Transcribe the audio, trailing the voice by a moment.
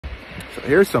So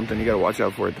here's something you gotta watch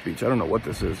out for at the beach. I don't know what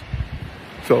this is.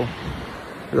 So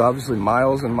there's obviously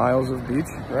miles and miles of beach,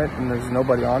 right? And there's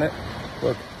nobody on it.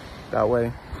 Look, that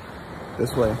way,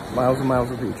 this way, miles and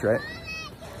miles of beach, right?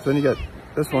 So then you got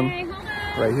this one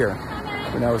right here.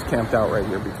 And I was camped out right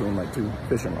here between like two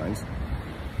fishing lines.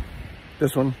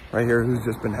 This one right here who's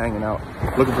just been hanging out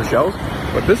looking for shells.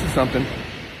 But this is something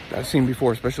that I've seen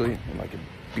before, especially in like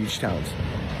beach towns.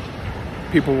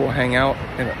 People will hang out,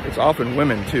 and it's often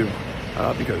women too,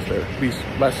 because they're at least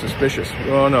less suspicious.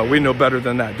 Oh no, we know better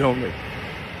than that, don't we?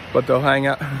 But they'll hang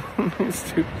out,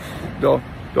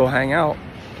 they'll hang out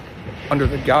under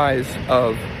the guise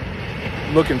of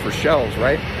looking for shells,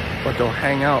 right? But they'll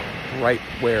hang out right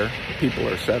where people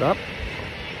are set up.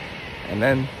 And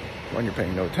then when you're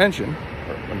paying no attention,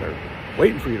 or when they're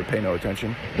waiting for you to pay no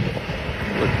attention,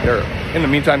 in the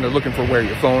meantime, they're looking for where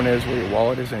your phone is, where your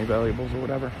wallet is, any valuables or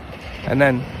whatever. And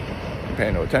then you're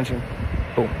paying no attention,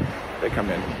 boom, they come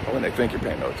in when they think you're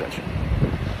paying no attention.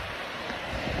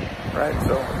 Right,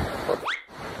 so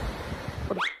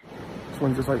this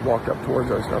one just like walked up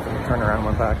towards our stuff and then turned around and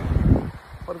went back.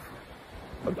 What if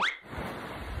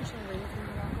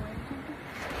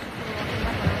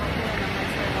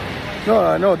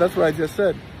No, that's what I just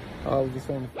said. I was just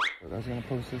saying I was gonna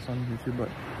post this on YouTube, but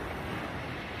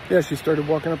yeah, she started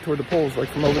walking up toward the poles, like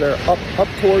from over there, up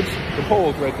towards the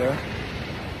poles right there,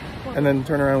 and then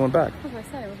turned around and went back. That's what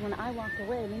I said. It was when I walked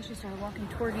away, and then she started walking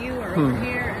toward you or over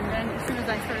here, and then as soon as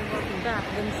I started walking back,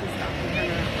 then she stopped and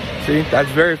turned around. See, that's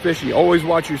very fishy. Always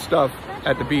watch your stuff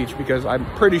at the beach, because I'm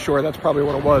pretty sure that's probably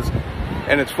what it was.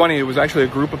 And it's funny, it was actually a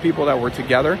group of people that were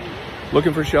together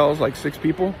looking for shells, like 6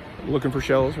 people looking for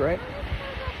shells, right?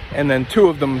 And then 2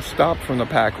 of them stopped from the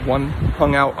pack. One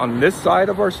hung out on this side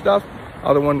of our stuff,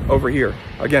 other one over here.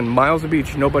 Again, miles of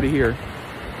beach, nobody here.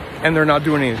 And they're not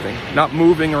doing anything, not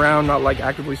moving around, not like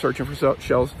actively searching for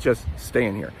shells, just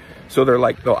staying here. So they're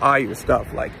like, they'll eye your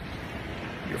stuff, like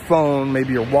your phone,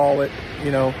 maybe your wallet,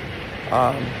 you know.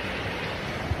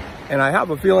 And I have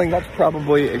a feeling that's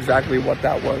probably exactly what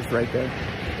that was right there.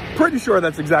 Pretty sure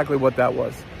that's exactly what that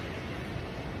was.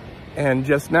 And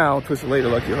just now, Twisted Lady,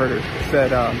 like you heard her,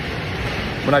 said,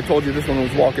 when I told you this one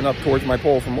was walking up towards my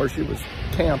pole from where she was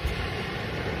camped,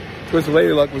 Twisted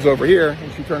Lady Luck was over here,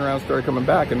 and she turned around and started coming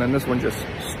back, and then this one just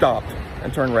stopped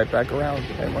and turned right back around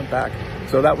and went back.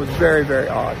 So that was very, very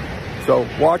odd. So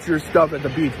watch your stuff at the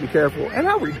beach, be careful. And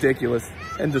how ridiculous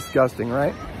and disgusting,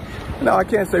 right? Now, I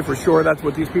can't say for sure that's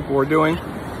what these people were doing,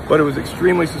 but it was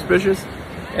extremely suspicious.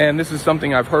 And this is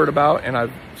something I've heard about and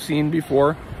I've seen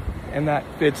before, and that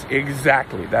fits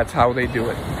exactly. That's how they do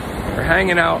it. They're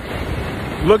hanging out,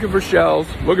 looking for shells,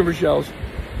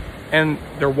 and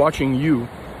they're watching you.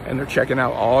 And they're checking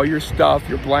out all your stuff,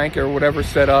 your blanket or whatever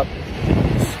set up,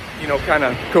 you know, kind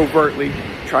of covertly,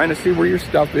 trying to see where your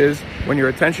stuff is when your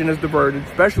attention is diverted,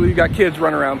 especially you got kids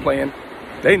running around playing.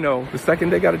 They know the second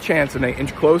they got a chance and they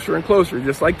inch closer and closer,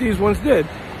 just like these ones did,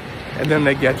 and then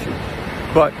they get you.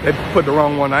 But they put the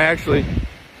wrong one. I actually,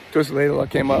 Twisted Lady Luck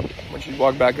came up when she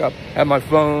walked back up, had my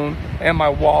phone and my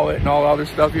wallet and all the other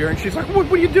stuff here, and she's like, what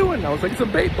are you doing? I was like, it's a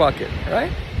bait bucket,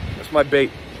 right? That's my bait.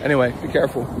 Anyway, be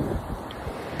careful.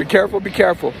 Be careful, be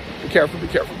careful, be careful, be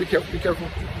careful, be careful, be careful.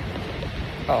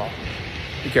 Oh,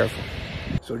 be careful.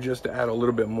 So just to add a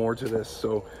little bit more to this,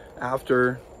 so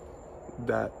after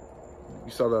that,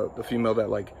 you saw the female that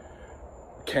like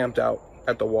camped out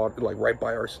at the water, like right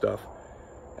by our stuff,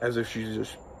 as if she's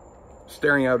just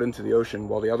staring out into the ocean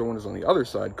while the other one is on the other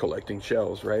side collecting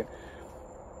shells, right?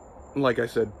 Like I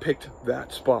said, picked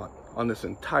that spot on this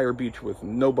entire beach with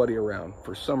nobody around.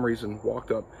 For some reason, walked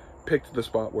up, picked the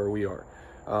spot where we are.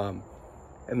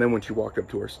 And then when she walked up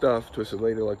to her stuff, Twisted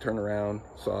Lady like turned around,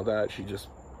 saw that, she just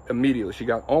immediately, she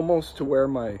got almost to where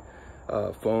my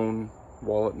phone,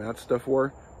 wallet, and that stuff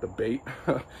were, the bait.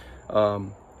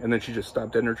 And then she just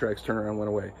stopped dead in her tracks, turned around, went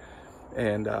away.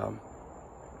 And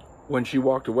when she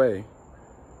walked away,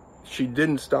 she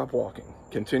didn't stop walking,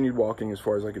 continued walking as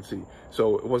far as I could see.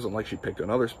 So it wasn't like she picked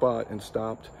another spot and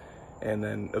stopped. And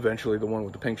then eventually the one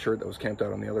with the pink shirt that was camped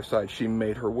out on the other side, she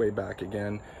made her way back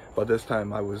again. But this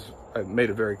time I made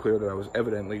it very clear that it was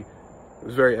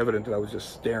very evident that I was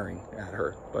just staring at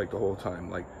her like the whole time,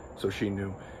 like, so she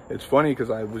knew. It's funny because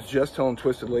I was just telling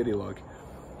Twisted Lady Luck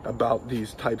about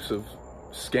these types of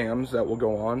scams that will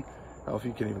go on. I don't know if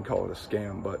you can even call it a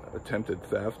scam, but attempted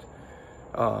theft,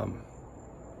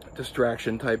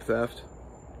 distraction type theft.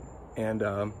 And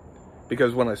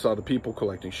because when I saw the people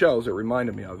collecting shells, it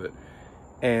reminded me of it.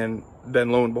 And then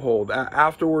lo and behold,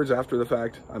 afterwards, after the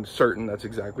fact, I'm certain that's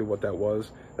exactly what that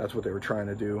was. That's what they were trying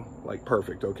to do. Like,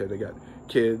 perfect. Okay, they got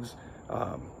kids,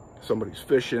 somebody's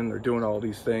fishing, they're doing all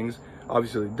these things.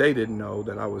 obviously they didn't know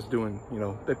that I was doing, you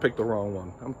know, they picked the wrong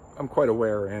one. I'm quite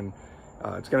aware, and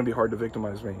it's going to be hard to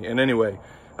victimize me. And anyway,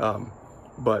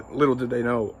 but little did they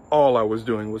know, all I was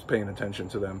doing was paying attention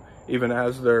to them. Even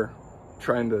as they're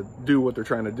trying to do what they're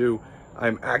trying to do,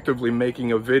 I'm actively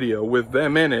making a video with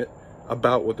them in it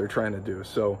about what they're trying to do.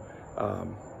 So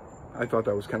I thought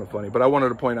that was kind of funny. But I wanted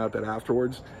to point out that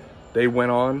afterwards, they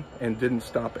went on and didn't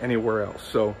stop anywhere else.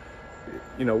 So,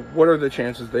 you know, what are the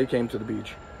chances they came to the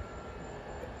beach,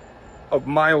 of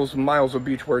miles and miles of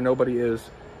beach where nobody is,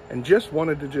 and just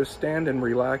wanted to just stand and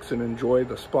relax and enjoy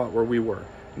the spot where we were,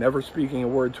 never speaking a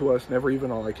word to us, never even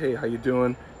all like, hey, how you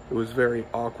doing? It was very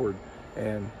awkward,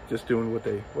 and just doing what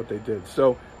they did.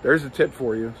 So there's a tip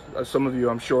for you. Some of you,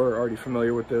 I'm sure, are already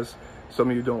familiar with this. Some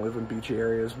of you don't live in beachy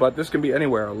areas, but this can be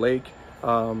anywhere, a lake, you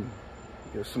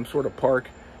know, some sort of park,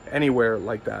 anywhere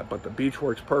like that. But the beach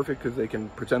works perfect because they can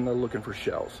pretend they're looking for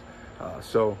shells.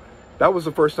 So that was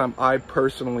the first time I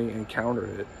personally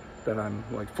encountered it that I'm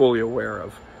like fully aware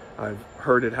of. I've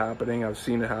heard it happening, I've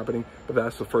seen it happening, but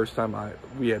that's the first time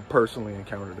we had personally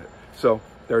encountered it. So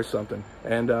there's something.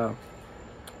 And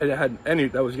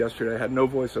that was yesterday. I had no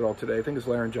voice at all today. I think it's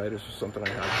laryngitis or something I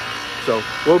have. So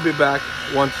we'll be back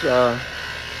once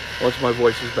my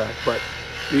voice is back. But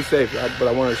be safe. But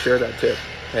I wanted to share that tip.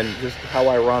 And just how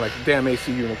ironic, damn AC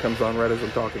unit comes on right as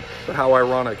I'm talking, but how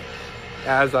ironic,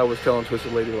 as I was telling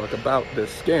Twisted Lady Luck about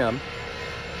this scam,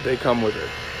 they come with it.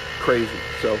 Crazy.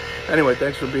 So anyway,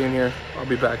 thanks for being here. I'll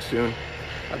be back soon.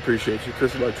 I appreciate you.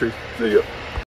 Twisted Luck Truth. See ya.